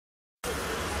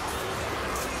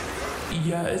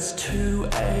Yeah, it's 2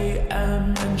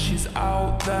 a.m. and she's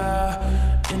out there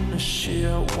in a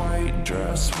sheer white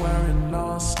dress, wearing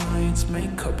last night's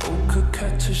makeup, all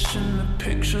coquettish in the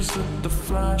pictures with the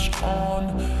flash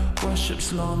on.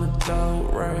 Worships Lana Del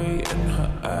Rey in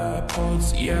her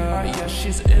AirPods. Yeah,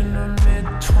 she's in her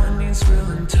mid-20s,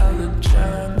 real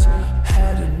intelligent,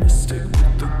 hedonistic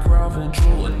with the gravel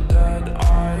jaw and dead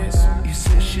eyes. You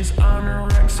say she's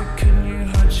anorexic and you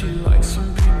heard she likes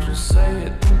some people say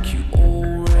it. Think you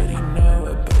already know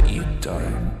it, but you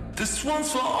don't. This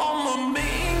one's for all my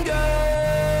mean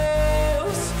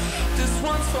girls. This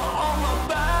one's for all my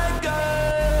bad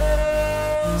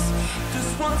girls.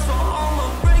 This one's for all my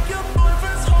break your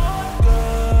boyfriend's heart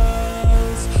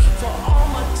girls. For all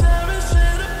my tearing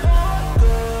shit apart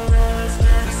girls.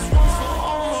 This one's for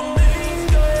all my mean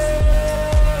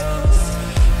girls.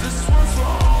 This one's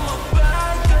for all my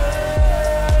bad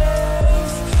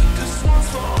girls. This one's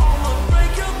for all my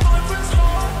break your boyfriend's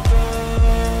heart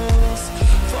girls.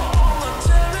 For all my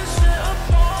tearing shit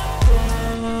apart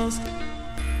girls.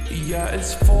 Yeah,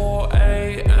 it's 4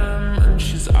 a.m. and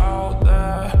she's out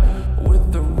there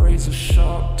with the razor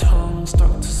sharp tongue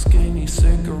stuck to skinny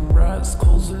cigarettes,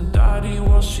 calls him daddy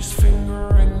while she's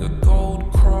fingering a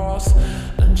gold cross.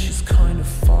 And she's kind of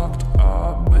fucked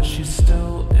up, but she's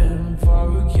still in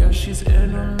vogue. Yeah, she's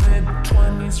in her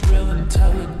mid-20s, real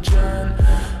intelligent,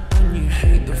 and you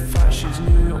hate the fact she's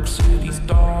New York City's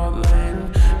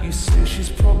darling. You say she's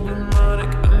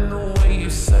problematic, and the way you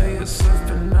say it's so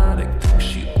fanatic. Think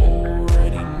she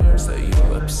already knows that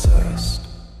you're obsessed.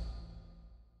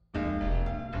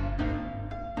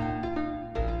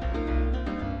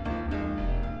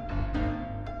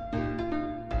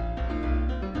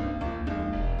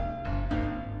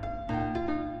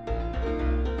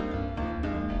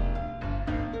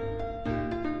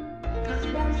 This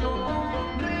one's for all